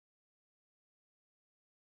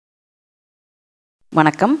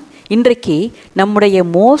வணக்கம். இன்றைக்கு நம்முடைய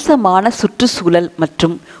மோசமான சுற்றுச்சூழல்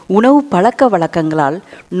மற்றும் உணவு பழக்க வழக்கங்களால்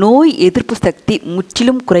நோய் எதிர்ப்பு சக்தி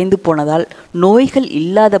முற்றிலும் குறைந்து போனதால் நோய்கள்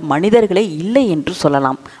இல்லாத மனிதர்களே இல்லை என்று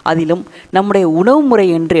சொல்லலாம். அதிலும் நம்முடைய உணவு முறை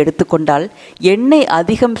என்று எடுத்துக்கொண்டால் எண்ணெய்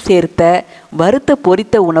அதிகம் சேர்த்த வறுத்த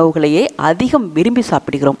பொரித்த உணவுகளையே அதிகம் விரும்பி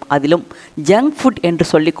சாப்பிடுகிறோம். அதிலும் ஜங்க் ஃபுட் என்று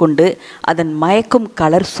சொல்லிக்கொண்டு அதன் மயக்கும்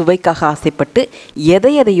கலர் சுவைக்காக ஆசைப்பட்டு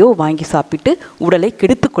எதையோ வாங்கி சாப்பிட்டு உடலை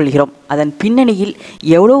கெடுத்துக் கொள்கிறோம். அதன் பின்னணியில்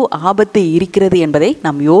எவ்வளவு ஆபத்து இருக்கிறது என்பதை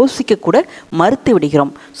நாம் யோசிக்க கூட மறுத்து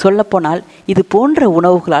விடுகிறோம். சொல்லப்போனால் இது போன்ற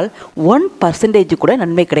உணவுகளால் 1% கூட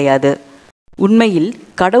நன்மை கிடையாது. உண்மையில்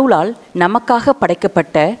கடவுளால் நமக்காக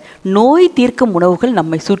படைக்கப்பட்ட நோய் தீர்க்கும் உணவுகள்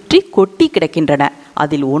நம்மை சுற்றி கொட்டி கிடக்கின்றன.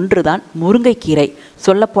 அதில் ஒன்றுதான் முருங்கைக்கீரை.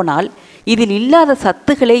 சொல்லப்போனால் இதில் இல்லாத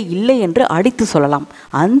சத்துக்களே இல்லை என்று அடித்து சொல்லலாம்.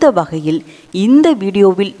 அந்த வகையில் இந்த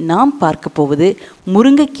வீடியோவில் நாம் பார்க்க போவது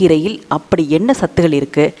முருங்கைக்கீரையில் அப்படி என்ன சத்துக்கள்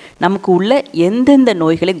இருக்குது, நமக்கு உள்ள எந்தெந்த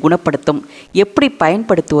நோய்களை குணப்படுத்தும், எப்படி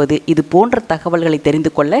பயன்படுத்துவது, இது போன்ற தகவல்களை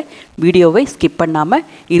தெரிந்து கொள்ள வீடியோவை ஸ்கிப் பண்ணாமல்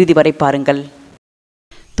இறுதி வரை பாருங்கள்.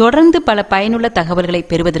 தொடர்ந்து பல பயனுள்ள தகவல்களை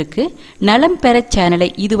பெறுவதற்கு நலம் பெற சேனலை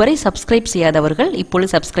இதுவரை சப்ஸ்கிரைப் செய்யாதவர்கள்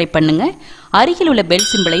இப்பொழுது சப்ஸ்கிரைப் பண்ணுங்க. அருகில் உள்ள பெல்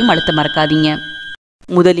சிம்பளையும் அழுத்த மறக்காதீங்க.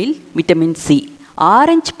 முதலில் விட்டமின் சி.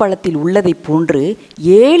 ஆரஞ்சு பழத்தில் உள்ளதை போன்று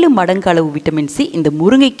 7 மடங்கு அளவு விட்டமின் சி இந்த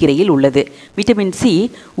முருங்கைக்கீரையில் உள்ளது. விட்டமின் சி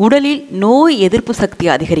உடலில் நோய் எதிர்ப்பு சக்தி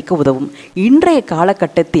அதிகரிக்க உதவும். இன்றைய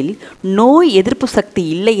காலகட்டத்தில் நோய் எதிர்ப்பு சக்தி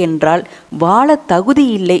இல்லை என்றால் வாழ தகுதி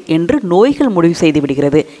இல்லை என்று நோய்கள் முடிவு செய்து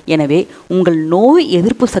விடுகிறது. எனவே உங்கள் நோய்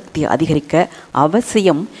எதிர்ப்பு சக்தி அதிகரிக்க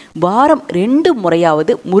அவசியம் வாரம் 2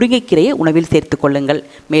 முறையாவது முருங்கைக்கீரையை உணவில் சேர்த்து கொள்ளுங்கள்.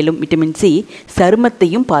 மேலும் விட்டமின் சி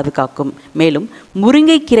சருமத்தையும் பாதுகாக்கும். மேலும்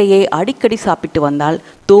முருங்கைக்கீரையை அடிக்கடி சாப்பிட்டு வந்தால்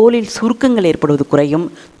தோலில் சுருக்கங்கள் ஏற்படுவது குறையும்,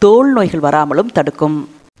 தோல் நோய்கள் வராமலும் தடுக்கும்.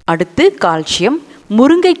 அடுத்து கால்சியம்.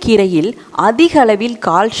 முருங்கைக்கீரையில் அதிக அளவில்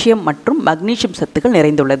கால்சியம் மற்றும் மக்னீசியம் சத்துக்கள்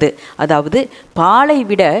நிறைந்துள்ளது. அதாவது பாலை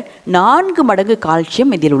விட 4 மடங்கு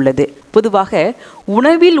கால்சியம் இதில் உள்ளது. பொதுவாக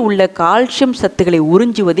உணவில் உள்ள கால்சியம் சத்துக்களை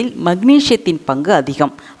உறிஞ்சுவதில் மக்னீசியத்தின் பங்கு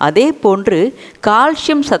அதிகம். அதே போன்று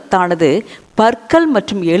கால்சியம் சத்தானது பற்கள்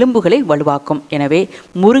மற்றும் எலும்புகளை வலுவாக்கும். எனவே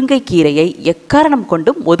முருங்கைக்கீரையை எக்காரணம்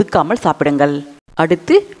கொண்டும் ஒதுக்காமல் சாப்பிடுங்கள்.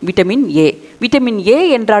 அடுத்து விட்டமின் ஏ. விட்டமின் ஏ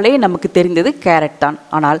என்றாலே நமக்கு தெரிந்தது கேரட் தான்.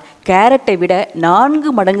 ஆனால் கேரட்டை விட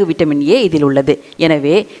 4 மடங்கு விட்டமின் ஏ இதில் உள்ளது.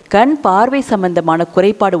 எனவே கண் பார்வை சம்பந்தமான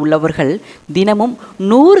குறைபாடு உள்ளவர்கள் தினமும்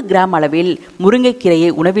 100 கிராம் அளவில்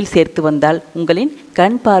முருங்கைக்கீரையை உணவில் சேர்த்து வந்தால் உங்களின்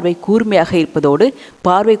கண் பார்வை கூர்மையாக இருப்பதோடு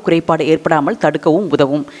பார்வை குறைபாடு ஏற்படாமல் தடுக்கவும்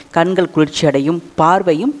உதவும். கண்கள் குளிர்ச்சி அடையும்,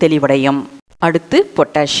 பார்வையும் தெளிவடையும். அடுத்து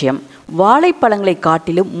பொட்டாசியம். வாழைப்பழங்களை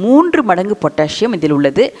காட்டிலும் 3 மடங்கு பொட்டாசியம் இதில்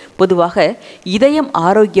உள்ளது. பொதுவாக இதயம்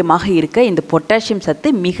ஆரோக்கியமாக இருக்க இந்த பொட்டாசியம் சத்து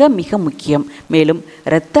மிக மிக முக்கியம். மேலும்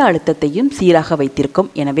இரத்த அழுத்தத்தையும் சீராக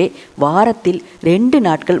வைத்திருக்கும். எனவே வாரத்தில் 2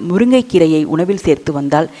 நாட்கள் முருங்கைக்கீரையை உணவில் சேர்த்து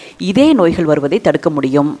வந்தால் இதே நோய்கள் வருவதை தடுக்க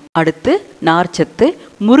முடியும். அடுத்து நார்ச்சத்து.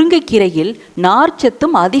 முருங்கைக்கீரையில்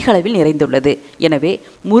நார்ச்சத்தும் அதிக அளவில் நிறைந்துள்ளது. எனவே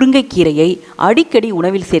முருங்கைக்கீரையை அடிக்கடி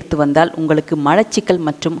உணவில் சேர்த்து வந்தால் உங்களுக்கு மலச்சிக்கல்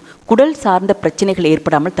மற்றும் குடல் சார்ந்த பிரச்சனைகள்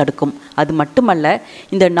ஏற்படாமல் தடுக்கும். அது மட்டுமல்ல,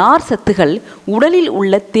 இந்த நார் சத்துகள் உடலில்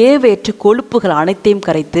உள்ள தேவையற்ற கொழுப்புகள் அனைத்தையும்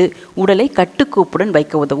கரைத்து உடலை கட்டுக்கோப்புடன்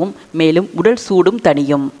வைக்க உதவும். மேலும் உடல் சூடும்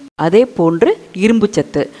தணியும். அதே போன்று இரும்பு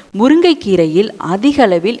சத்து. முருங்கைக்கீரையில் அதிக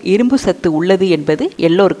அளவில் இரும்பு சத்து உள்ளது என்பது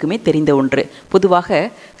எல்லோருக்குமே தெரிந்த ஒன்று. பொதுவாக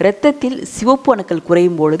இரத்தத்தில் சிவப்பு அணுக்கள்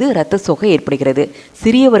குறையும் பொழுது இரத்த சோகை ஏற்படுகிறது.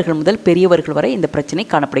 சிறியவர்கள் முதல் பெரியவர்கள் வரை இந்த பிரச்சனை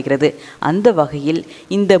காணப்படுகிறது. அந்த வகையில்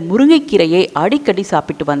இந்த முருங்கைக்கீரையை அடிக்கடி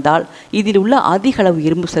சாப்பிட்டு வந்தால் இதில் உள்ள அதிக அளவு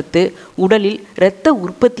இரும்பு சத்து உடலில் இரத்த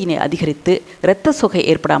உற்பத்தியினை அதிகரித்து இரத்த சோகை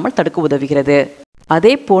ஏற்படாமல் தடுக்க உதவுகிறது.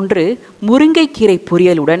 அதே போன்று முருங்கைக்கீரை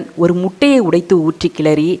பொரியலுடன் ஒரு முட்டையை உடைத்து ஊற்றி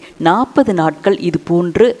கிளறி 40 நாட்கள் இது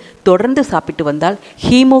போன்று தொடர்ந்து சாப்பிட்டு வந்தால்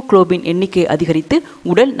ஹீமோகுளோபின் எண்ணிக்கை அதிகரித்து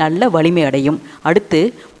உடல் நல்ல வலிமை அடையும். அடுத்து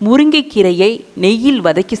முருங்கைக்கீரையை நெய்யில்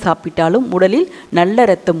வதக்கி சாப்பிட்டாலும் உடலில் நல்ல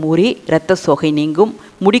இரத்தம் ஊறி இரத்த சோகை நீங்கும்,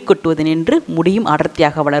 முடி கொட்டுவது நின்று முடியும்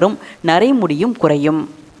அடர்த்தியாக வளரும், நரைமுடியும் குறையும்.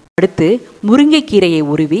 அடுத்து முருங்கைக்கீரையை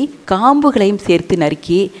உருவி காம்புகளையும் சேர்த்து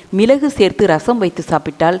நறுக்கி மிளகு சேர்த்து ரசம் வைத்து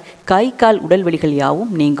சாப்பிட்டால் கை கால் உடல் வலிகள்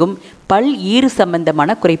யாவும் நீங்கும், பல் ஈறு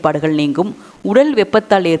சம்பந்தமான குறைபாடுகள் நீங்கும், உடல்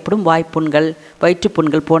வெப்பத்தால் ஏற்படும் வாய்ப்புண்கள்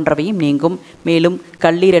வயிற்றுப்புண்கள் போன்றவையும் நீங்கும். மேலும்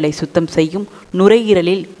கல்லீரலை சுத்தம் செய்யும்,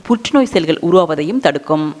 நுரையீரலில் புற்றுநோய் செல்கள் உருவாவதையும்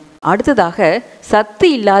தடுக்கும். அடுத்ததாக சத்து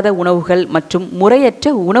இல்லாத உணவுகள் மற்றும்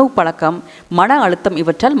முறையற்ற உணவு பழக்கம், மன அழுத்தம்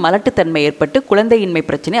இவற்றால் மலட்டுத்தன்மை ஏற்பட்டு குழந்தையின்மை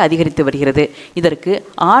பிரச்சனை அதிகரித்து வருகிறது. இதற்கு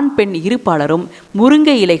ஆண் பெண் இருபாலரும்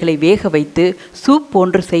முருங்கை இலைகளை வேக வைத்து சூப்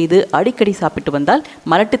போன்று செய்து அடிக்கடி சாப்பிட்டு வந்தால்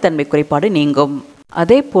மலட்டுத்தன்மை குறைபாடு நீங்கும்.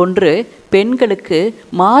 அதே போன்று பெண்களுக்கு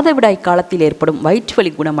மாதவிடாய் காலத்தில் ஏற்படும் வயிற்று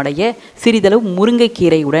வலி குணமடைய சிறிதளவு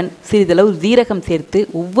முருங்கைக்கீரையுடன் சிறிதளவு ஜீரகம் சேர்த்து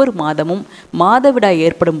ஒவ்வொரு மாதமும் மாதவிடாய்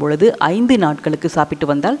ஏற்படும் பொழுது 5 நாட்களுக்கு சாப்பிட்டு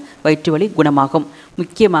வந்தால் வயிற்று வலி குணமாகும்.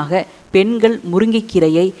 முக்கியமாக பெண்கள்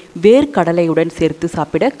முருங்கைக்கீரையை வேர்க்கடலையுடன் சேர்த்து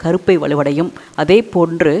சாப்பிட கருப்பை வலுவடையும். அதே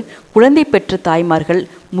போன்று குழந்தை பெற்ற தாய்மார்கள்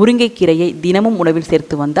முருங்கைக்கீரையை தினமும் உணவில்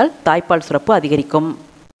சேர்த்து வந்தால் தாய்ப்பால் சுரப்பு அதிகரிக்கும்.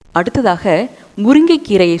 அடுத்ததாக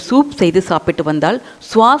முருங்கைக்கீரையை சூப் செய்து சாப்பிட்டு வந்தால்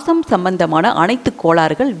சுவாசம் சம்பந்தமான அனைத்து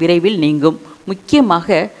கோளாறுகள் விரைவில் நீங்கும்.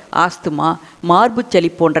 முக்கியமாக ஆஸ்துமா, மார்புச்சளி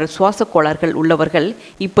போன்ற சுவாச கோளாறுகள் உள்ளவர்கள்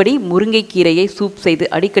இப்படி முருங்கைக்கீரையை சூப் செய்து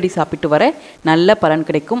அடிக்கடி சாப்பிட்டு வர நல்ல பலன்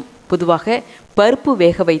கிடைக்கும். பொதுவாக பருப்பு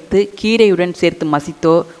வேக வைத்து கீரையுடன் சேர்த்து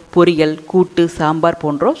மசித்தோ பொரியல், கூட்டு, சாம்பார்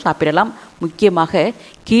போன்றோ சாப்பிடலாம். முக்கியமாக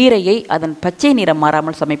கீரையை அதன் பச்சை நிறம்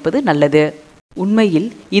மாறாமல் சமைப்பது நல்லது. உண்மையில்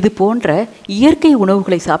இது போன்ற இயற்கை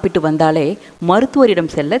உணவுகளை சாப்பிட்டு வந்தாலே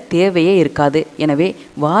மருத்துவரிடம் செல்ல தேவையே இருக்காது. எனவே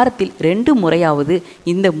வாரத்தில் 2 முறையாவது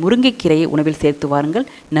இந்த முருங்கைக்கீரையை உணவில் சேர்த்து வாருங்கள்.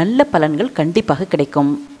 நல்ல பலன்கள் கண்டிப்பாக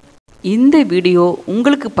கிடைக்கும். இந்த வீடியோ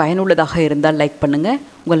உங்களுக்கு பயனுள்ளதாக இருந்தால் லைக் பண்ணுங்கள்,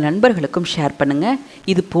 உங்கள் நண்பர்களுக்கும் ஷேர் பண்ணுங்கள்.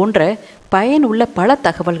 இது போன்ற பயனுள்ள பல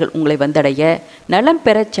தகவல்கள் உங்களை வந்தடைய நலம்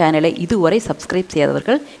பெற சேனலை இதுவரை சப்ஸ்கிரைப்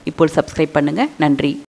செய்யாதவர்கள் இப்போது சப்ஸ்கிரைப் பண்ணுங்கள். நன்றி.